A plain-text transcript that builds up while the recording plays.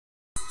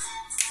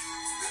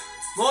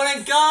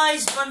Morning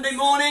guys, Monday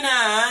morning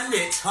and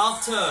it's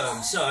half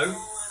term, so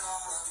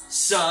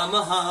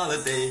summer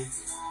holiday.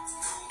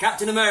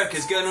 Captain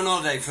America's going on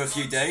holiday for a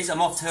few days.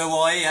 I'm off to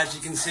Hawaii. As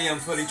you can see, I'm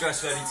fully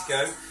dressed, ready to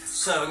go.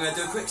 So I'm going to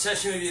do a quick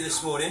session with you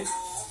this morning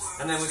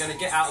and then we're going to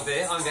get out of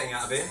here. I'm getting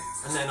out of here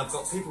and then I've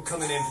got people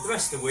coming in for the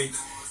rest of the week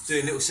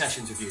doing little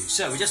sessions with you.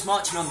 So we're just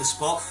marching on the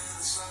spot,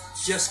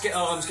 just get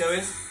our arms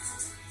going.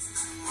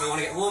 I want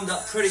to get warmed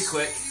up pretty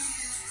quick.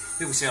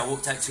 People say I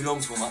won't take too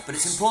long to warm up, but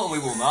it's important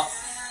we warm up.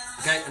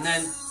 Okay, and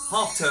then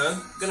half term,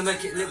 we're going to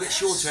make it a little bit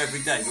shorter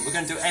every day, but we're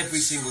going to do it every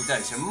single day.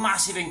 So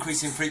massive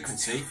increase in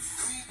frequency,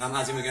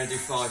 as in we're going to do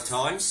 5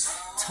 times.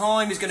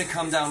 Time is going to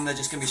come down, they're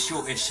just going to be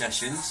shortish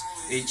sessions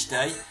each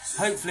day.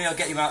 Hopefully I'll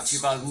get you out to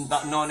you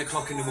about 9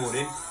 o'clock in the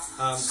morning,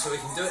 so we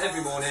can do it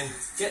every morning,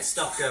 get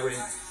stuff going,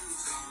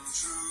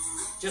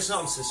 just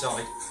arms to the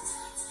side.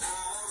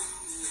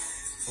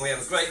 And we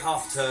have a great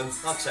half term.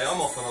 Like I say, I'm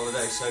off on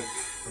holiday, so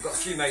I've got a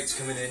few mates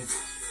coming in,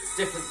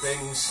 different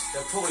things,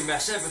 they'll probably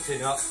mess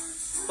everything up.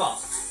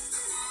 But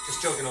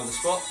just jogging on the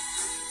spot.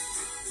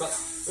 But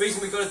the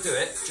reason we've got to do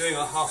it during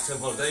our half-term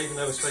holiday, even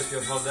though we're supposed to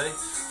be on holiday,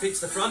 feet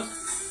to the front,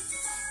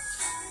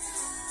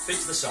 feet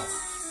to the side,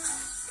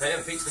 okay,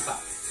 and feet to the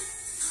back.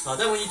 Now I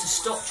don't want you to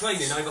stop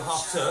training over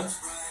half-term,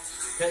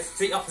 okay,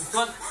 feet up in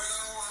front,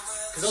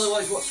 because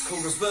otherwise what's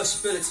called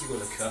reversibility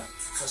will occur.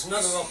 That's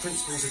another of our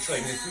principles of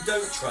training. If we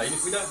don't train,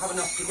 if we don't have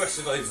enough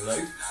progressive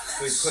overload,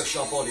 we push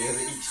our body over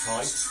each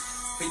time,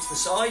 feet to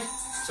the side,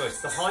 sorry,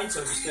 behind,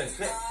 so we're just going to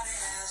click.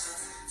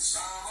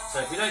 So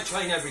if we don't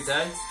train every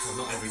day, well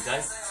not every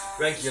day,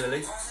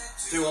 regularly,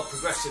 do our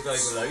progressive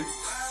overload,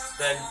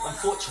 then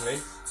unfortunately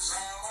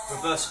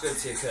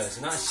reversibility occurs,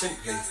 and that is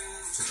simply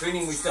the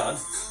training we've done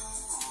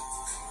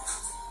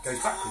goes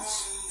backwards.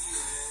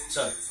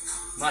 So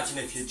imagine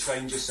if you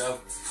trained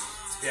yourself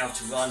to be able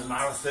to run a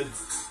marathon.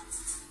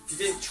 If you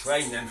didn't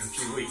train them for a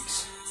few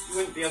weeks, you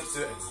wouldn't be able to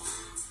do it anymore.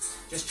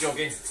 Just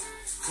jogging,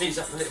 knees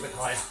up a little bit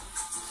higher,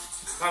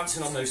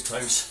 bouncing on those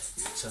toes,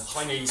 so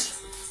high knees,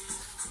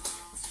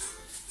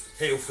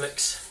 heel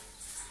flicks,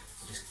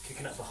 just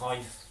kicking up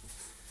behind.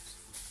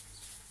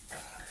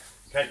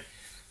 Okay,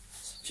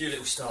 a few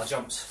little star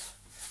jumps.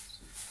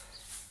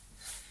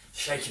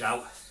 Shake it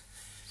out,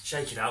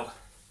 shake it out.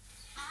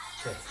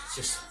 Okay,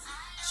 just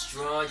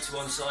stride to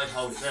one side,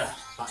 hold it there,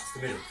 back to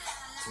the middle.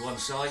 To one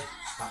side,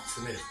 back to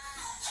the middle.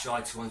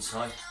 Stride to one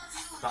side,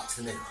 back to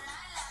the middle.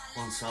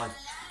 One side,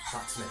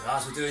 back to the middle.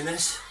 As we're doing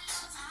this,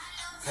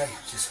 okay,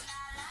 just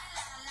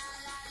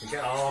we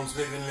get our arms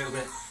moving a little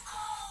bit.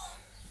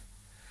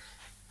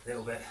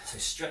 So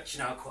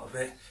stretching out quite a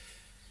bit,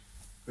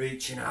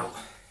 reaching out.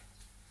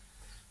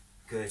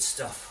 Good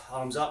stuff.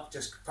 Arms up,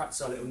 just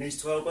practice our little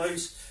knees to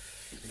elbows.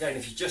 Again,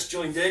 if you just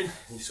joined in and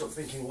you're sort of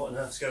thinking what on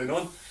earth's going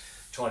on,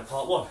 try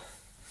part 1.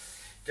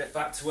 Get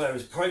back to where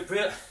is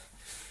appropriate.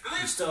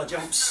 Do star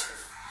jumps.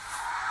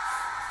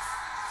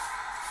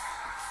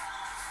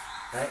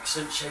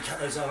 Excellent. Shake out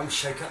those arms,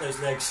 shake out those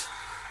legs.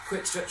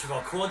 Quick stretch of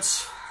our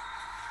quads.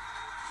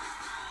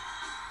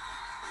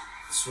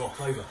 Swap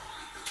over.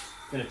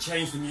 Going to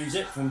change the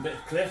music from a bit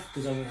of Cliff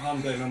because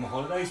I'm going on my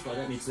holidays, but I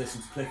don't need to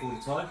listen to Cliff all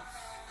the time.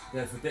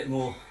 Go for a bit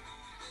more.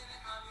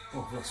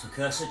 Oh, I've lost my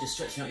cursor. Just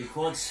stretching out your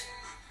quads.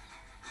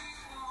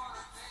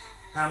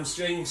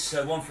 Hamstrings,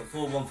 so 1 foot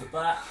forward, 1 foot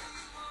back.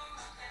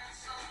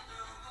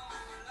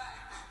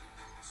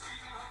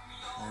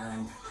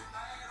 And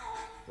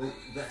oh,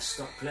 better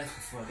stop Cliff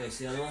before I go to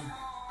the other one.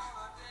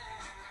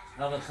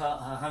 Other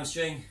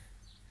hamstring,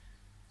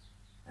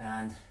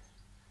 and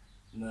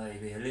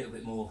maybe a little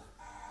bit more.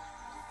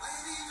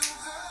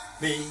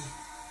 Me.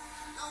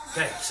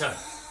 Okay, so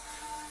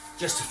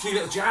just a few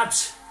little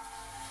jabs,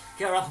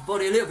 get our upper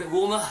body a little bit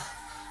warmer.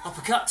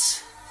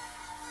 Uppercuts,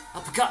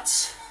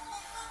 uppercuts,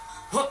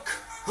 hook,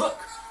 hook,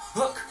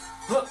 hook,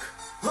 hook,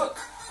 hook,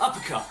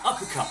 uppercut,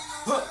 uppercut,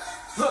 hook,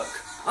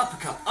 hook,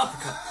 uppercut,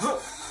 uppercut,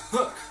 hook,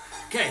 hook.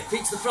 Okay,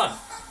 feet to the front,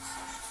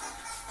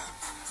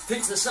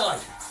 feet to the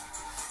side,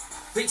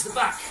 feet to the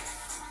back.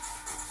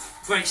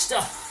 Great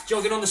stuff.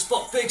 Jogging on the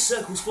spot, big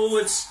circles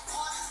forwards.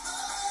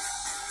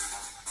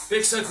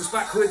 Big circles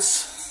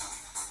backwards,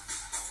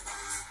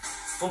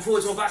 one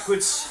forwards, one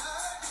backwards.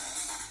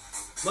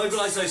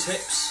 Mobilise those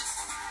hips.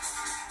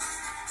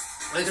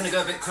 We're going to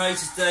go a bit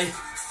crazy today.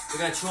 We're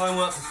going to try and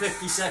work for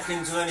 50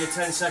 seconds with only a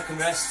 10-second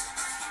rest.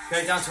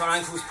 Go down to our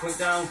ankles, point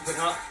down, point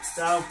up,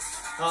 down,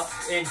 up,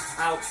 in,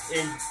 out,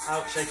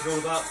 shake it all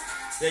about.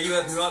 There you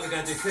open right, we're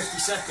going to do 50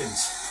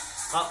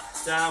 seconds. Up,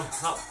 down,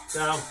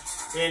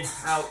 in,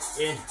 out,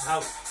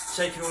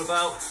 shake it all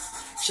about.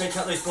 Shake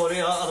out those body,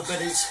 other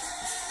bellies.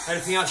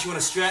 Anything else you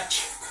want to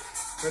stretch,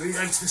 maybe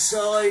over to the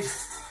side.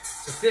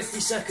 So 50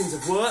 seconds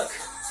of work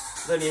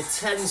with only a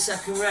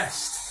 10-second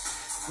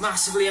rest.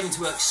 Massively having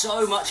to work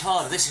so much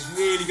harder. This is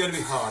really going to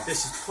be hard.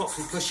 This is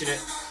properly pushing it.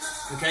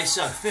 Okay,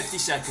 so 50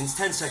 seconds,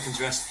 10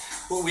 seconds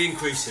rest. What are we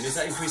increasing? Is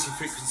that increasing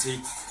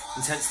frequency,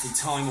 intensity,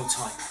 time or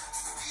type?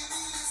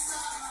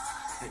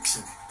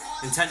 Excellent.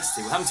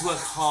 Intensity, we're having to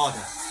work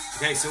harder.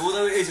 Okay, so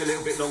although it is a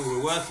little bit longer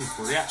we're working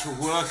for, the actual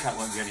workout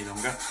won't be any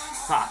longer.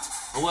 In fact,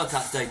 our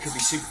workout today could be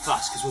super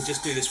fast because we'll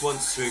just do this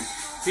once through,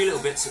 a few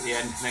little bits at the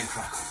end and then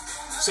crack on.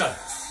 So,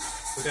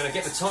 we're going to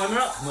get the timer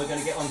up and we're going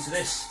to get onto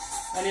this.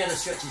 Any other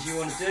stretches you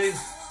want to do?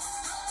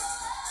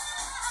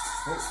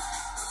 Oh.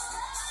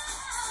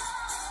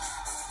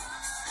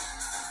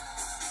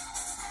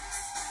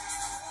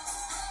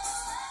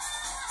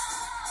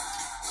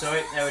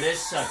 Sorry, there it is.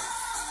 So,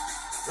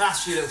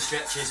 last few little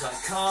stretches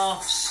like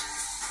calves.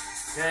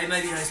 Okay,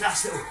 maybe those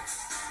last little,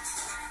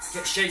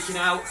 get shaking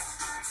out.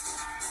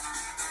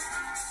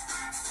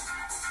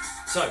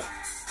 So,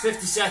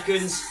 50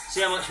 seconds,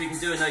 see how much we can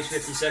do in those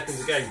 50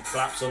 seconds. Again,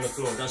 collapse on the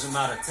floor, doesn't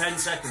matter. 10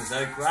 seconds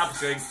though, grab a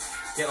drink,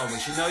 get on. We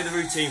should know the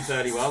routine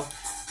fairly well.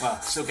 Well,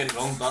 still get it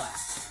wrong, but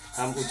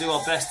we'll do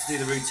our best to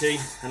do the routine,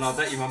 and I'll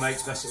bet you my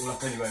mates mess it all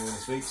up anyway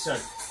this week. So,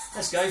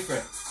 let's go for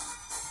it.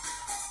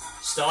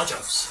 Star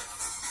jumps.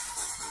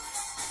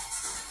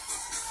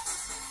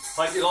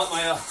 Hope you like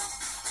my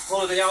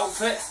holiday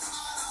outfit.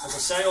 As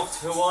I say,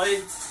 off to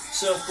Hawaii.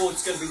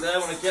 Surfboard's going to be there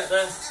when I get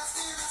there.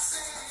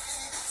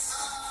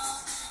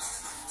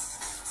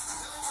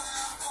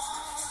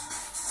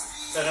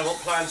 Don't know what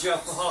plans you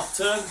have for half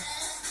term.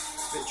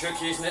 It's a bit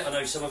tricky, isn't it? I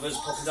know some of us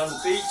popping down the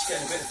beach,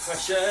 getting a bit of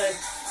fresh air,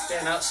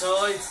 getting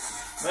outside.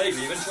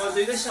 Maybe even try and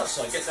do this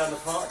outside. Get down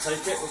the park,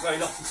 take it. We're very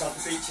lucky to have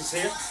the beaches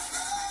here.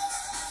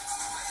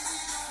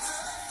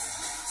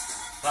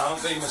 I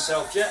haven't been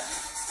myself yet.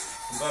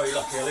 I'm very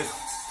lucky. I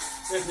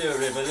live near a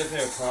river, live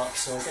near a park,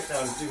 so I get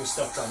down and do my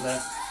stuff down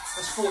there.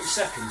 That's 40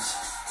 seconds.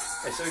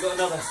 Okay, so we've got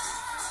another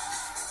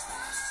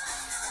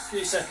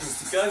few seconds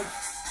to go.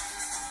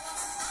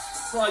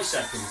 5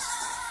 seconds.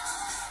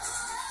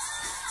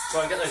 Try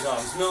and get those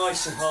arms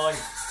nice and high,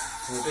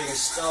 and we're being as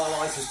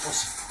star-like as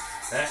possible.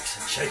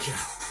 Excellent, shake it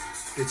out.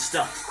 Good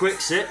stuff. Quick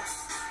sit.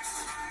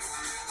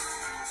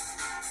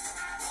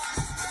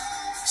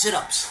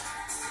 Sit-ups.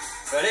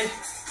 Ready?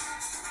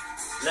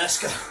 Let's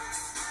go.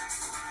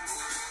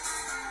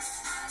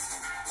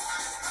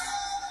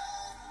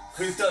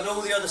 We've done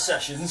all the other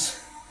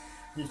sessions.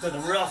 You've done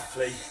them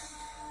roughly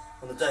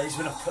on the days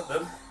when I put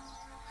them.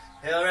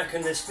 Yeah, I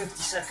reckon this 50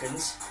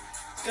 seconds,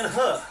 it's going to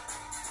hurt.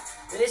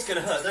 It is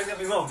going to hurt, don't get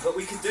me wrong, but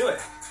we can do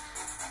it.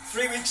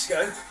 3 weeks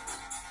ago,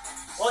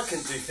 I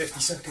couldn't do 50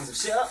 seconds of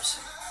sit-ups.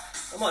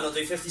 I might not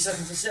do 50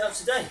 seconds of sit-ups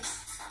today.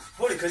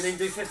 Probably couldn't even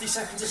do 50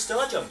 seconds of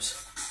star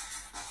jumps.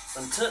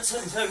 And tell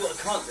you what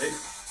I can't do.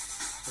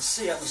 Let's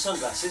see out the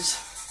sunglasses.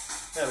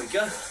 There we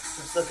go.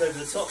 Let's look over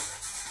the top.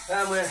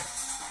 And we're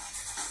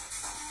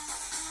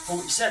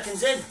 40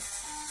 seconds in.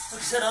 Like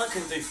I said, I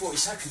couldn't do 40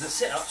 seconds of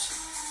sit-ups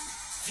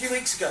a few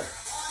weeks ago.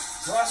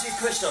 So as we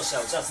pushed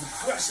ourselves, as the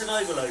progressive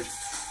overload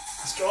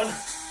has gone,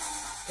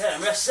 okay,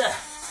 and rest there.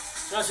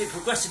 So as we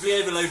progressively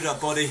overloaded our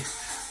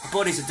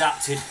body's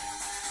adapted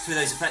through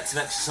those effects of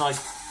exercise.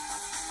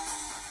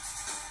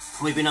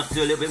 We've been able to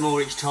do a little bit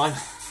more each time,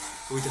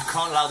 but we just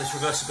can't allow this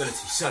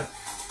reversibility. So,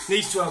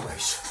 knees to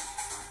elbows.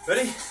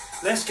 Ready?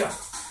 Let's go.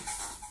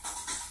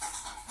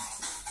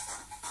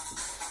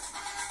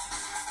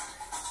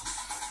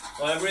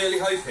 I am really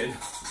hoping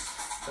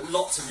that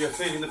lots of you are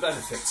feeling the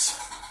benefits.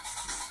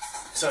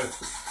 So,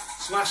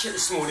 smash it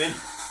this morning.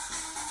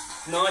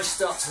 Nice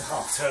start to the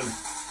half term.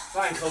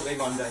 Bank holiday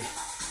Monday.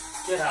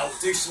 Get out,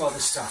 do some other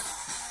stuff.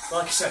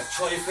 Like I said,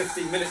 try your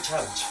 15-minute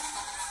challenge.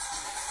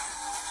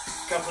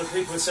 A couple of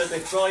people have said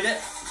they've tried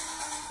it.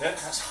 Yeah,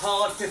 that's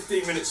hard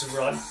 15 minutes of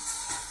run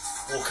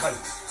or cope.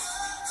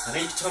 And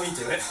each time you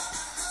do it,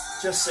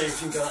 just see if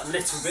you can go that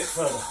little bit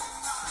further.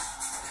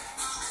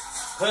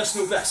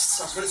 Personal bests,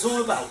 that's what it's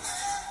all about.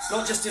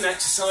 Not just in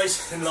exercise,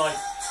 in life.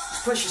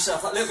 Just push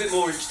yourself that little bit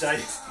more each day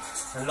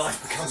and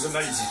life becomes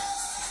amazing.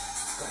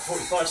 Got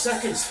 45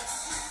 seconds.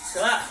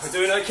 Look at that, we're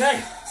doing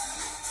okay.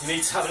 You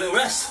need to have a little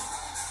rest.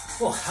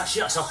 Well,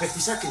 actually that's our 50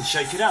 seconds,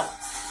 shake it out.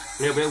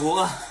 A little bit of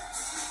water.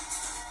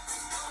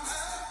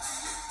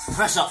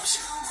 Press ups.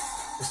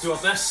 Let's do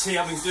our best, see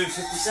how we can do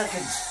 50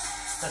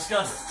 seconds. Let's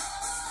go.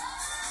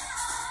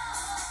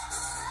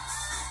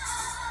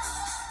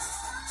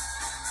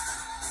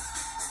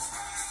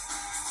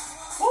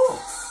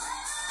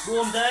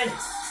 Warm day,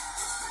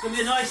 it's going to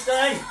be a nice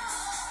day,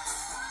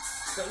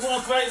 but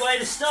what a great way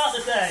to start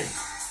the day.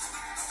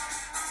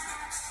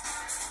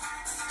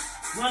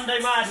 Monday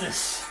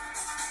madness.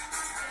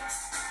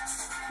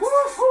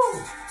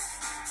 Woohoo!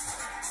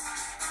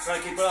 Try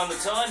to keep it on the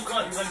time,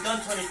 quite we've only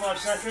done 25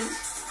 seconds.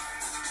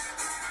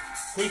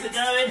 Keep it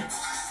going.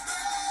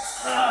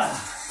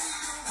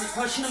 Keep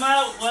pushing them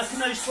out, working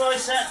those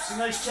triceps and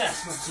those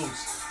chest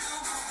muscles.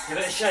 Give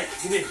it a shake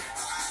if you need.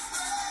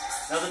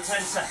 Another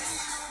 10 seconds.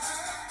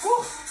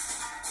 Woo.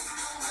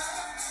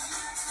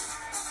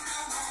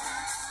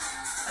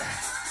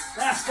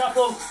 Last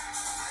couple.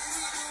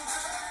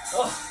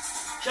 Oh,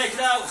 shake it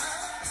out.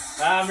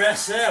 And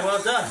rest there,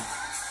 well done.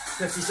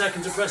 50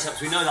 seconds of press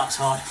ups, we know that's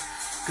hard.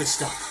 Good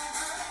stuff.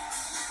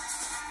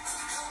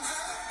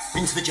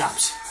 Into the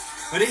jabs.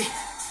 Ready?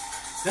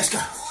 Let's go.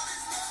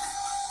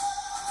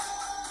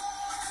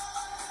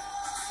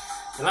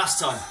 The last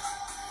time,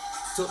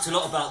 I talked a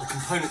lot about the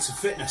components of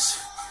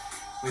fitness.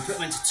 We put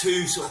them into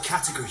two sort of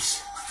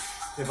categories.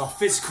 We have our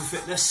physical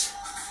fitness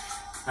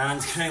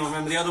And can anyone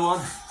remember the other one?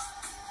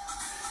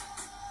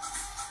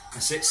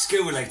 That's it,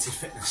 skill related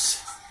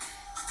fitness.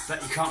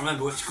 Bet you can't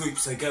remember which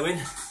groups they go in.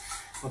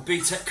 My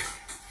BTEC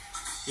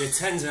year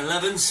 10s and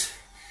 11s,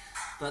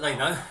 but they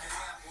know.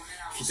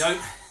 If you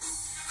don't,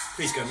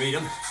 please go and read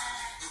them.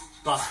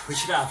 But we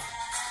should have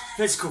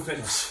physical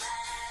fitness,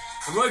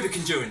 aerobic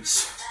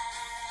endurance,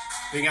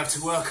 being able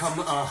to work on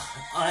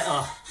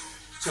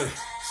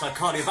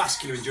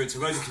cardiovascular endurance,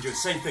 aerobic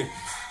endurance, same thing.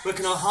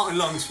 Working our heart and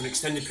lungs for an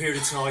extended period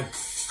of time.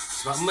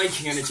 It's about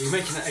making energy,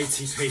 making that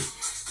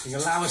ATP, and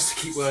allow us to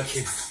keep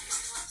working.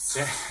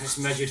 Yeah, and it's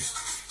measured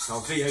in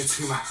our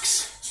VO2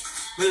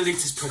 max,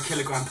 millilitres per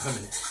kilogram per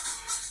minute.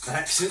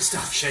 Excellent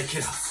stuff, shake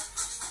it up.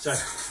 So,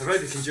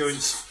 aerobic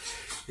endurance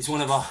is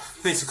one of our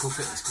physical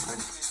fitness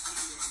components.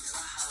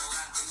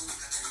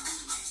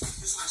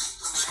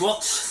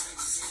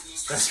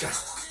 Squats, let's go.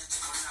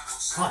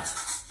 1.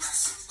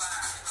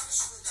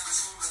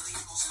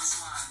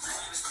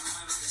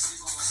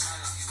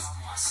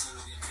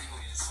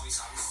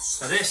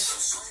 So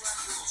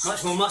this,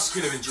 much more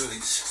muscular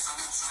endurance.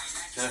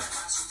 So,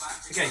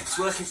 again, it's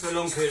working for a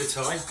long period of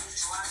time,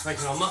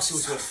 making our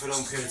muscles work for a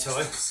long period of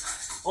time.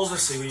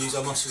 Obviously we use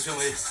our muscles when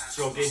we're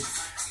jogging,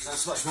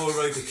 that's much more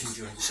aerobic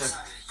endurance. So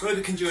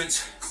aerobic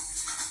endurance,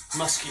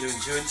 muscular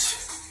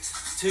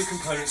endurance, 2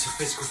 components of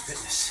physical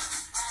fitness.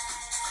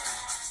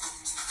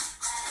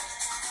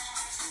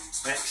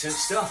 Excellent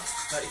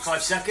stuff,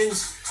 35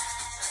 seconds.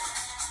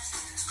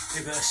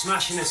 Give it a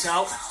smashing this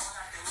out.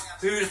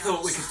 Who would have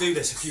thought we could do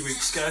this a few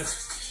weeks ago?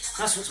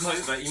 That's what's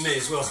motivating me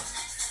as well.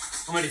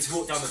 I'm ready to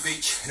walk down the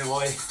beach in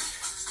Hawaii,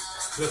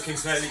 looking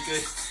fairly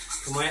good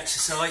for my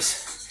exercise.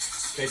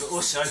 Okay, but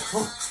also,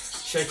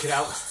 shake it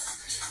out.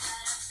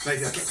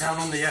 Maybe I'll get down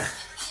on the,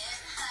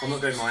 I'm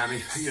not going to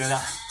Miami, but you know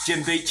that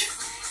gym beach,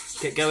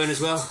 get going as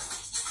well.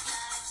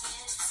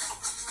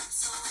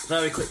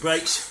 Very quick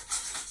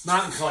breaks.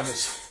 Mountain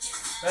climbers.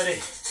 Ready?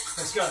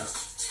 Let's go.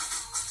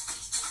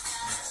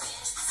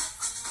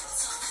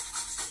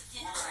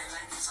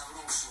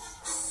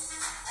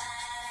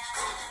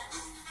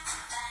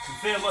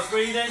 Feel my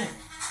breathing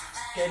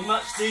getting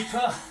much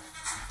deeper,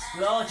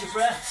 larger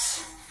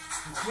breaths,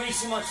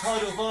 increasing my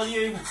tidal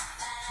volume,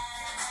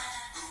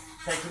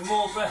 taking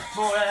more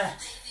air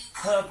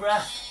per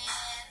breath,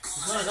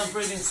 as well as I'm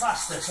breathing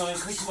faster, so I'm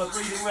increasing my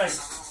breathing rate.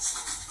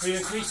 We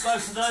increase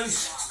both of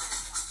those,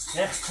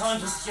 yeah,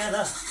 times them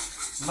together,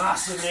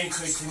 massively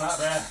increasing the amount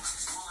of air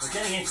we're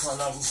getting into our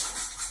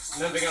lungs,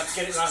 and then being able to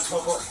get it around to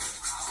our body.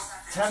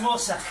 10 more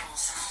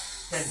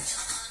seconds. Then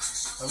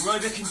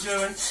aerobic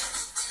endurance.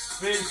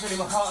 Really feeling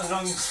my heart and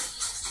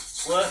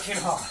lungs working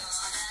hard.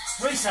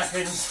 3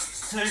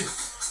 seconds, 2,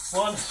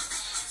 1.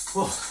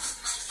 Whoa.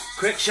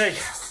 Quick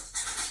shake.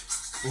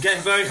 I'm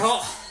getting very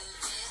hot.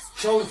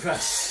 Shoulder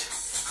press.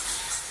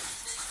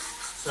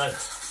 So,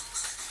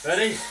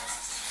 ready?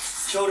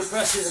 Shoulder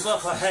presses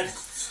above our head.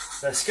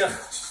 Let's go.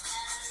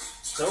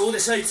 So all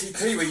this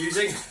ATP we're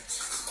using,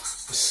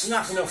 we're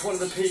snapping off one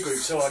of the P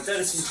groups, so our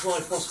adenosine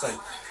triphosphate.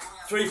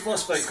 3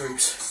 phosphate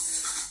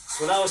groups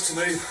to allow us to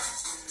move.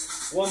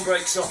 1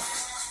 breaks off.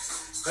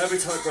 Every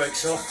time it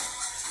breaks off,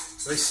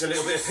 releases a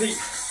little bit of heat.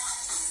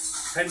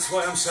 Hence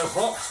why I'm so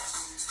hot.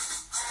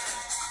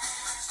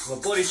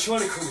 My body's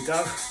trying to cool me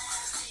down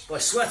by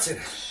sweating.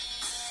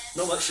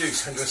 Not much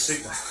use under a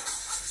suit though.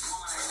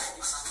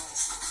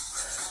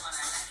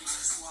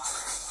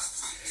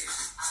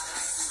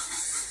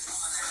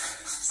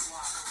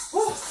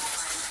 Woo.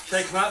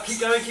 Shake them out, keep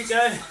going, keep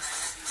going.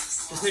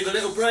 Just need a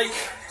little break.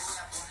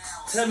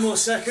 10 more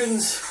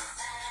seconds.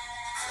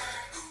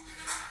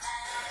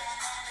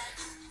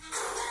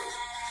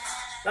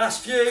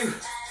 Last few,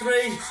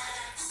 3,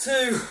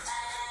 2,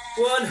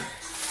 1.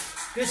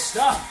 Good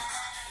stuff.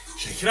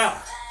 Shake it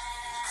out.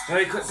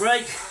 Very quick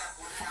break.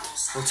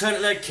 Alternate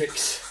leg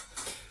kicks.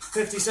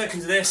 50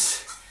 seconds of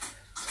this.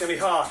 It's going to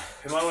be hard.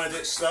 You might want to do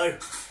it slow.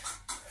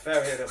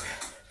 Vary a little bit.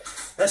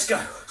 Let's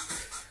go.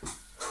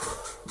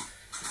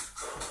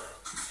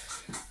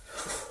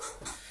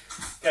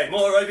 Okay,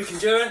 more aerobic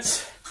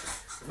endurance.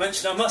 We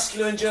mentioned our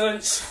muscular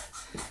endurance.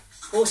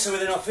 Also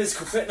within our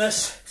physical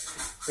fitness,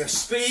 we have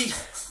speed.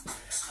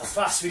 How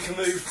fast we can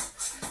move,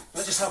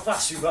 not just how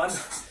fast we run,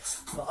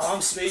 but arm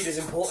speed is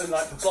important,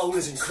 like for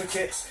bowlers in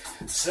cricket,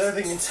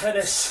 serving in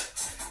tennis.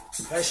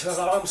 Okay, so we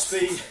have arm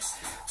speed,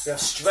 we have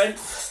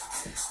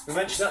strength. We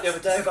mentioned that the other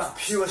day about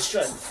pure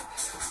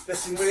strength,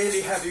 lifting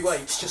really heavy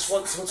weights just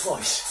once or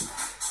twice.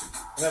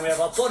 And then we have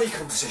our body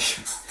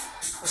composition.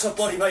 What's our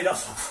body made up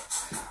of?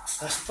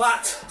 That's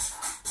fat,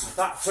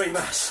 fat-free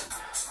mass.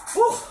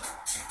 Woo!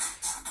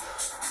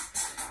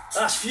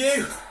 Last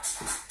few.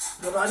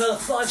 Got about another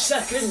 5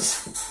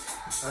 seconds,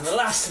 and the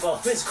last of our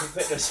physical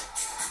fitness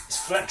is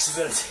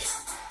flexibility.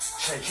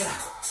 Shake it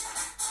out,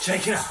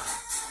 shake it out.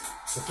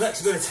 So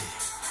flexibility,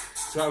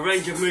 so our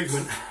range of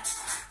movement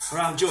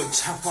around joints.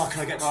 How far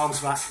can I get my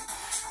arms back?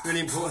 Really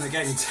important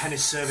again in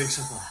tennis, serving,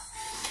 stuff like that.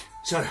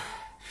 So,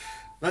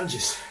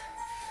 lunges.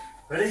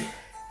 Ready?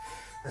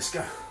 Let's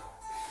go.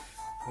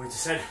 We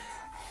just said,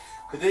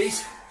 with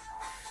these,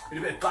 we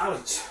need a bit of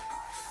balance.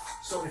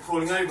 Stop me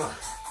falling over.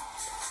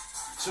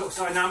 sort of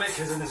dynamic,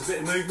 as in there's a bit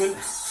of movement.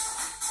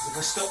 As if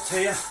I stopped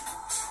here,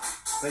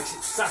 makes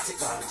it static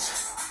balance.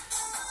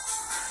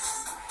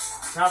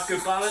 To have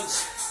good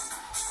balance,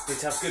 you need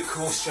to have good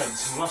core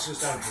strength and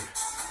muscles down here.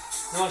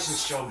 Nice and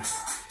strong.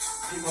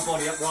 Keep my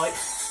body upright.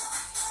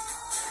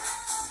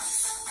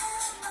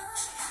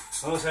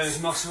 Also,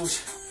 those muscles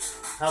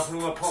helping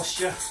with my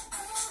posture.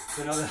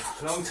 Another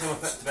long-term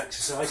effective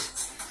exercise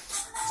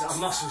is that our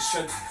muscles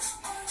strengthen.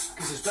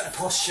 Gives us better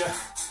posture,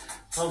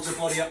 holds the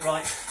body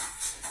upright.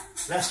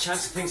 Less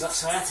chance of things like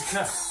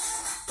sciatica,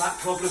 back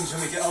problems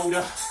when we get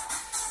older.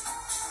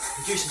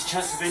 Reduces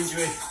chance of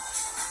injury.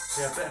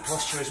 We have better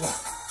posture as well.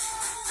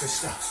 Good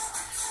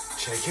stuff.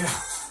 Shake it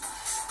out.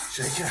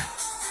 Shake it out.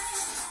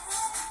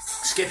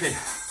 Skipping.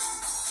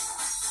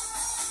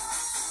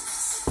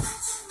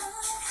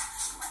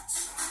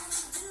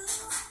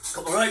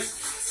 Got the rope.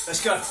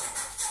 Let's go.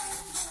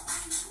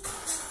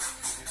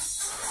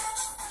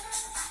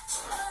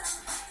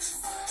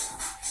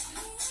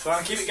 Try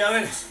and keep it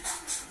going.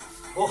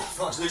 Oh, I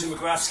thought I was losing my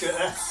grab skirt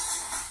there.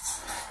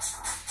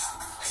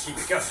 Keep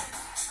it going.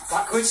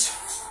 Backwards.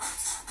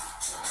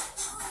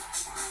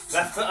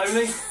 Left foot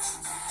only.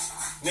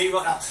 Knee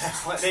right up,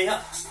 left right knee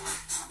up.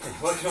 Okay,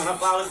 working on our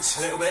balance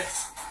a little bit.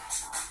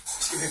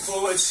 Skipping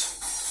forwards.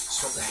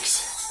 Swap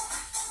legs.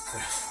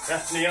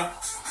 Left knee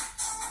up.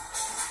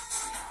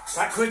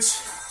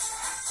 Backwards.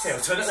 Okay,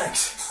 alternate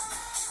legs.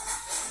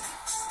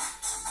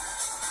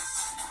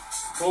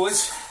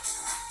 Forwards.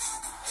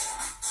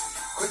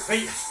 Quick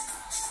feet.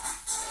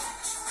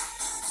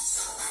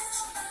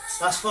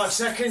 Last 5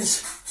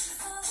 seconds.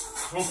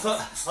 One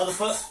foot, other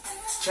foot.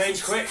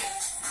 Change quick.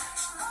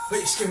 Put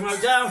your skin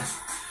rope down.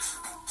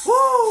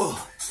 Woo!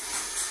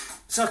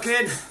 Suck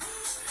in.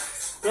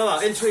 Blow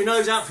out. In through your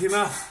nose, out through your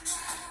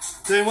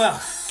mouth. Doing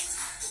well.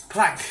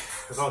 Plank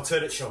with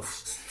alternate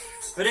shoulders.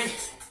 Ready?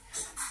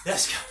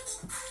 Let's go.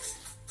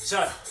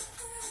 So,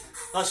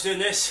 after doing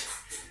this,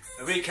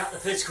 I recap the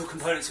physical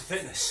components of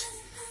fitness.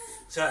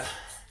 So,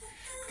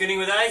 beginning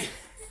with A,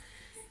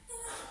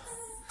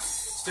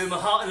 it's doing my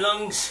heart and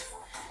lungs,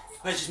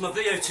 measures my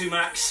VO2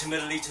 max in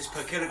millilitres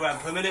per kilogram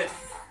per minute.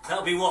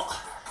 That'll be what?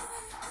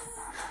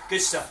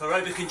 Good stuff,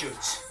 aerobic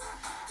endurance.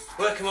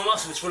 Working my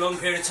muscles for a long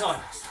period of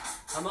time.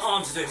 And my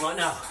arms are doing right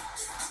now.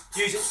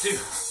 Use it to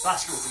do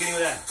basketball, beginning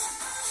with A.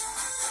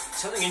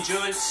 Something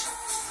endurance,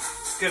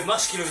 good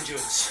muscular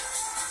endurance.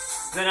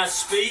 Then add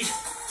speed.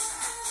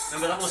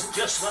 Remember, that wasn't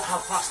just about how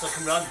fast I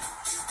can run,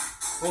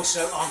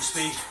 also arm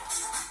speed.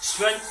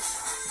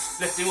 Strength,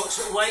 lifting what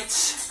sort of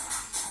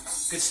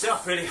weights. Good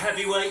stuff, really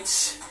heavy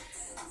weights.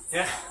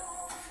 Yeah,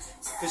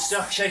 good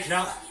stuff, shaking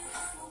out.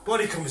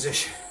 Body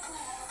composition.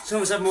 Some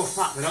of us have more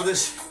fat than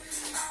others.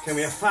 Okay,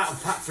 we have fat and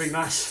fat-free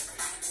mass.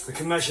 We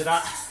can measure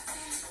that.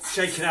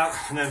 Shake it out,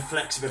 and then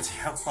flexibility.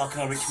 How far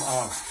can I reach my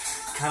arms?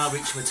 Can I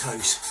reach my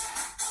toes?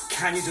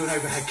 Can you do an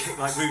overhead kick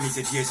like Rooney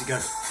did years ago?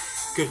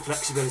 Good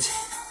flexibility.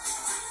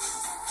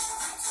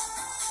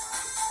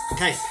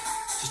 Okay,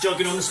 just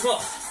jogging on the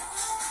spot.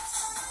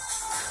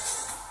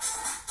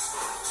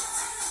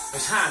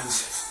 Those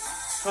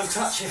hands, try and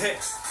touch your hip,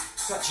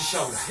 touch your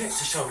shoulder, hip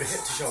to shoulder,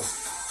 hip to shoulder.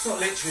 It's not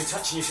literally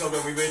touching your shoulder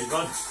when we really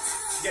run.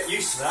 To get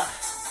used to that,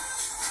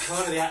 it's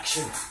kind of the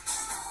action.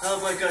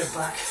 Elbow going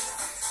back,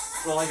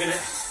 flying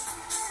it,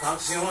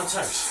 bouncing on our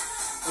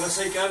toes. When I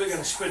say go, we're going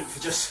to sprint for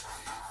just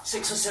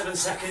 6 or 7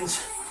 seconds.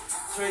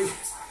 3,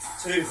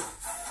 2,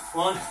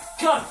 1,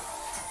 go!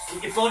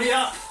 Keep your body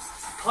up,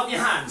 pump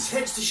your hands,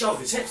 hips to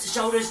shoulders,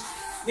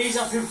 knees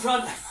up in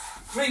front.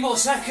 3 more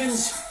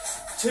seconds,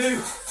 2,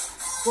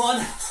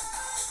 1.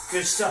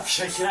 Good stuff,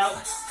 shake it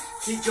out.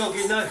 Keep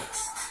jogging though.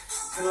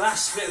 For the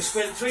last little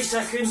sprint, 3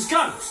 seconds,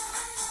 go!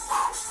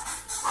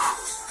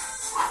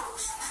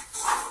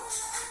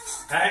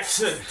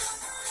 Excellent.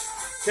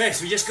 Okay,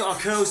 so we just got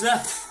our curls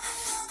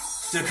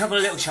left. Do a couple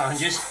of little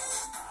challenges.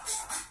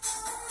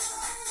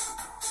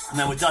 And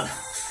then we're done.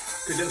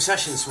 Good little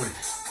session this morning.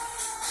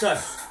 So,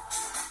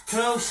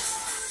 curls,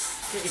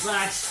 get your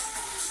bags.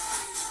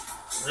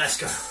 Let's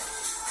go.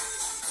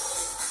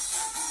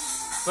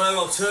 Third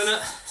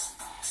alternate.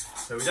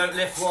 So we don't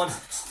lift one,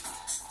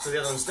 so the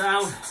other one's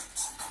down.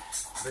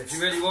 But if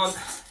you really want,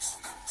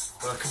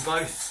 work them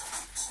both.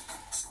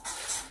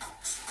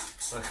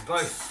 Work them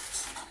both.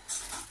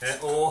 Yeah,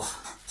 or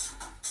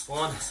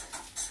one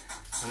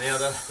and the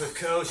other. With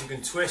curls, you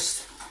can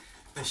twist.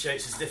 This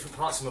shapes as different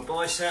parts of my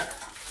bicep.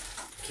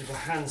 Keep our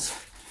hands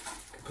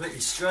completely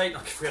straight,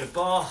 like if we had a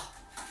bar.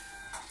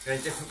 Okay,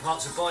 different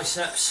parts of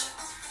biceps,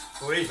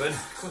 or even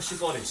across your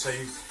body. So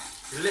you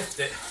lift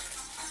it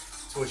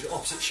towards your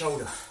opposite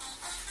shoulder.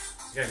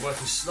 Again,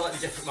 working slightly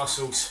different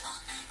muscles,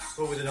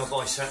 all within our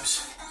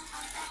biceps.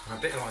 And a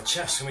bit on our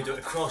chest when we do it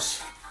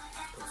across.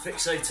 Got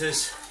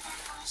fixators,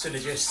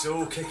 synergists,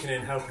 all kicking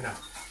in, helping out.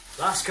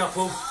 Last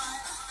couple.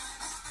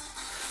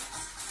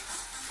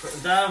 Put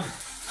them down.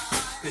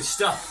 Good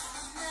stuff.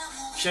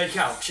 Shake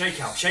out,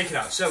 shake out, shake it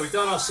out. So we've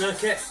done our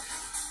circuit.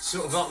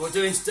 Sort of like what we're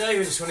doing today.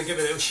 We just want to give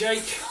it a little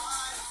shake.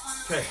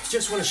 Okay,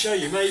 just want to show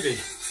you maybe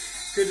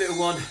good little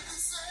one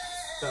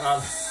that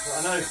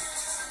I know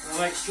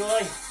my mates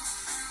try.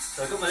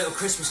 So I've got my little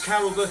Christmas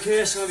Carol book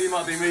here, some of you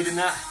might be reading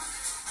that.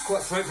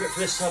 Quite appropriate for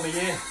this time of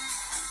year.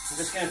 I'm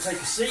just going to take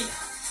a seat.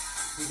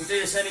 You can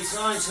do this any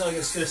time, so I'm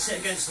just going to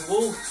sit against the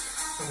wall,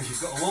 as long as you've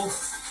got a wall.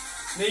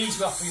 Knees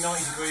roughly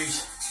 90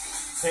 degrees,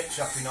 hips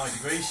roughly 90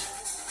 degrees.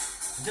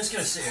 I'm just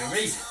going to sit here and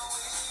read.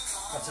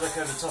 I have to look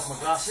over the top of my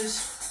glasses.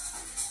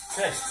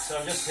 Okay, so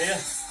I'm just here.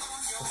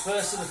 The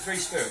first of the three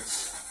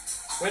spirits.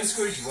 When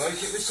Scrooge woke,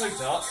 it was so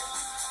dark,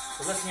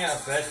 but looking out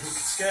of bed, he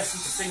could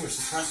scarcely distinguish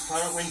the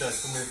transparent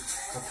windows from the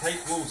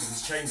opaque walls of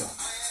his chamber.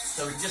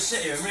 So we can just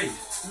sit here and read.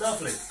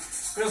 Lovely.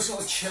 Real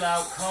sort of chill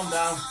out, calm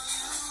down.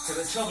 Okay,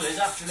 but the trouble is,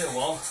 after a little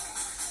while,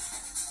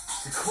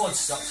 the quads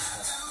start to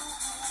hurt.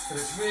 But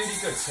it's really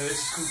good. So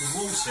this is called the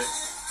wall sit.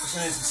 This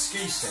one is the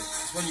ski sit.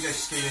 Because when you go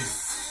skiing,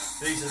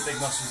 these are the big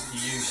muscles that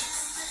you use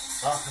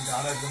up and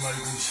down over the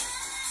moguls.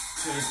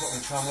 It's really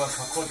important to try and work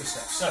our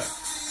quadriceps. So,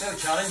 bit of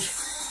a challenge.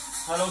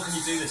 How long can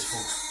you do this for?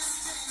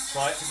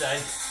 Try it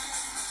today.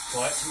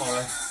 Try it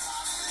tomorrow.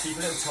 Keep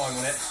a little time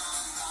on it.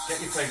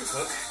 Get your favourite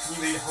book. Can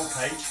you read a whole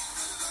page?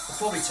 I'll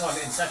probably time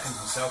it in seconds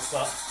myself,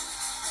 but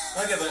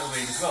I'll give a little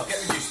read as well.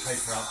 Get the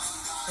newspaper out.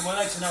 And my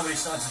legs are now really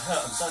starting to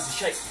hurt. I'm starting to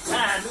shake.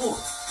 And,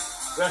 oh,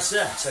 rest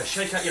there. So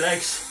shake out your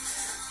legs.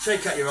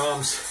 Shake out your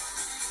arms.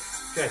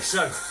 Okay,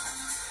 so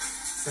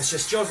let's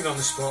just jog it on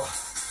the spot.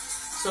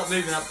 Start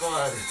moving that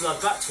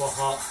blood back to our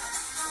heart.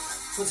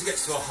 Once it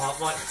gets to our heart,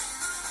 right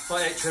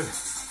atrium,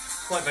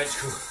 right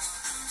ventricle,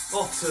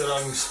 off to the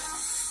lungs,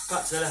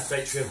 back to the left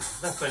atrium,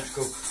 left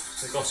ventricle,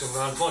 so it goes all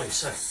around the body.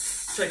 So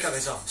shake out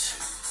those arms,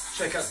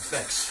 shake out the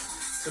legs,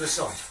 to the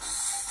side,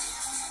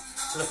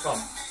 to the front,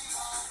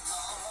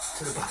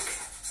 to the back.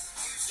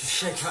 Just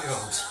shake out your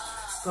arms,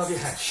 above your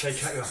head,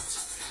 shake out your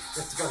arms,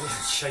 lift above your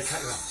head, shake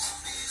out your arms,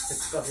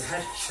 lift above your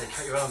head, shake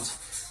out your arms,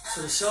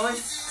 to the side,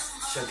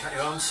 shake out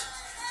your arms.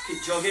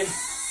 Keep jogging,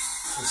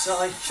 to the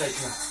side,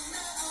 shaking up,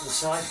 to the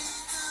side,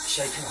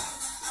 shaking up,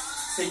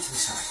 feet to the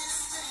side.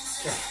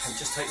 Okay, and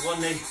just take one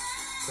knee,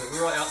 put it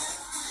right up,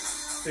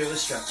 feel the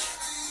stretch.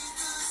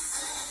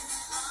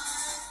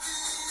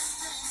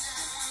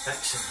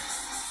 Excellent.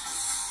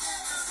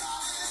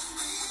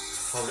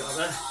 Hold it up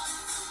there,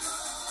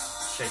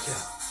 shake it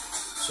up,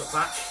 swap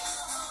back.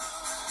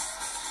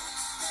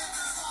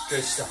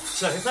 Good stuff.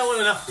 So if that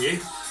wasn't enough for you,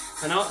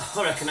 then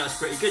I reckon that was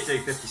pretty good, do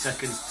 50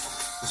 seconds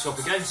and swap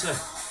again. So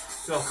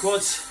do our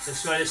quads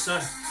this way this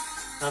time.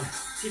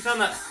 If you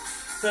found that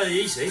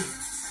fairly easy,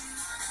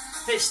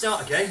 hit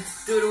start again,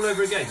 do it all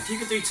over again. If you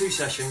could do 2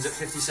 sessions at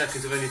 50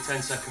 seconds of only a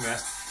 10-second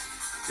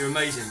rest, you're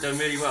amazing, done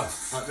really well,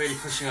 like really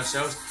pushing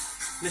ourselves.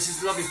 And this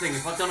is the lovely thing,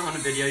 if I've done it on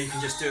a video, you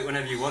can just do it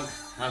whenever you want.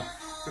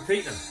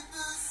 Repeat them.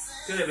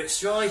 Do a little bit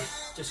stride,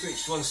 just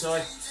reach to one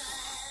side.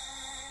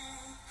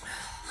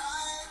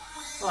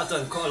 I've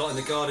done quite a lot in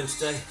the garden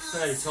today,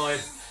 fairly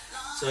tired,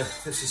 so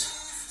this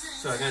is,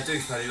 I'm going to do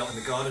fairly a lot in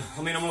the garden.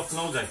 I mean, I'm off on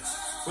holiday.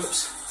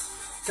 Whoops.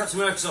 Captain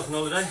America's off on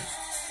holiday.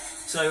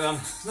 So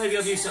maybe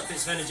I've used up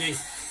bits of energy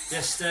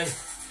yesterday.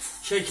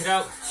 Shake it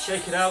out,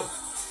 shake it out.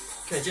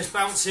 Okay, just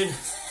bouncing.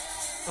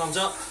 Thumbs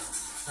up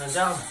and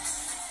down,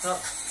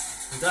 up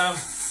and down.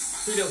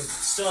 2 little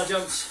star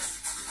jumps.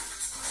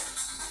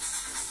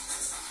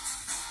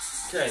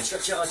 Okay,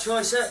 stretch out our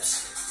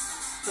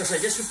triceps. Like I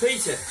say, just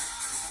repeat it.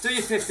 Do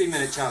your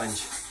 15-minute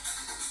challenge.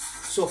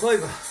 Swap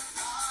over.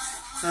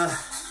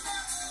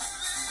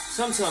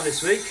 Sometime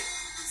this week,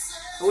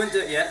 I won't do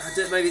it yet, I'll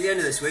do it maybe at the end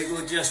of this week,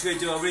 we'll just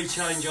redo our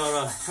re-challenge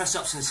our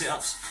press-ups and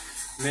sit-ups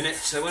in a minute.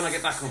 So when I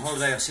get back on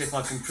holiday, I'll see if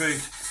I can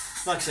improve.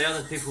 Like I say,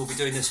 other people will be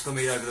doing this for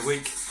me over the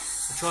week.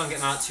 I'll try and get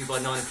them out to you by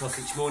 9 o'clock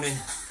each morning.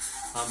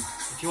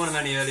 If you want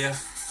them any earlier,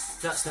 if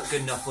that's not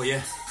good enough for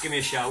you, give me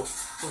a shout.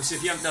 Obviously,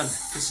 if you haven't done,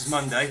 this is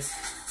Monday,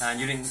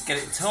 and you didn't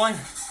get it in time,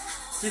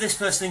 do this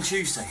first thing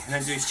Tuesday, and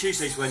then do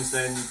Tuesdays,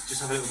 Wednesday, and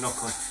just have a little knock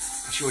on.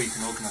 I'm sure you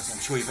can organise it,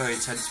 I'm sure you're very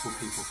intelligible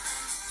people.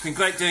 It's been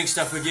great doing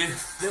stuff with you.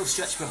 Little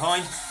stretch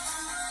behind.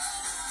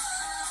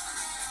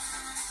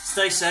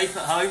 Stay safe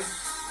at home.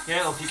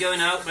 Yeah, or if you're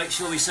going out, make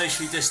sure we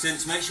socially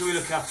distance, make sure we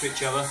look after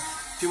each other.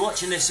 If you're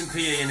watching this in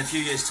PE in a few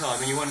years' time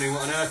and you're wondering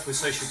what on earth we're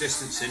social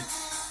distancing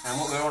and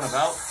what we're on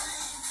about,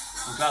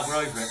 I'm glad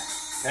we're over it.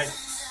 Okay? A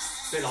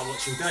bit like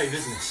watching Dave,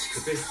 isn't it?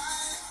 Could be.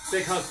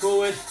 Big hug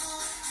forward.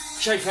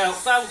 Shake out,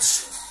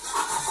 bounce.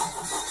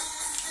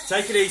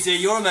 Take it easy,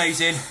 you're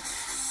amazing.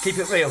 Keep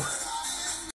it real.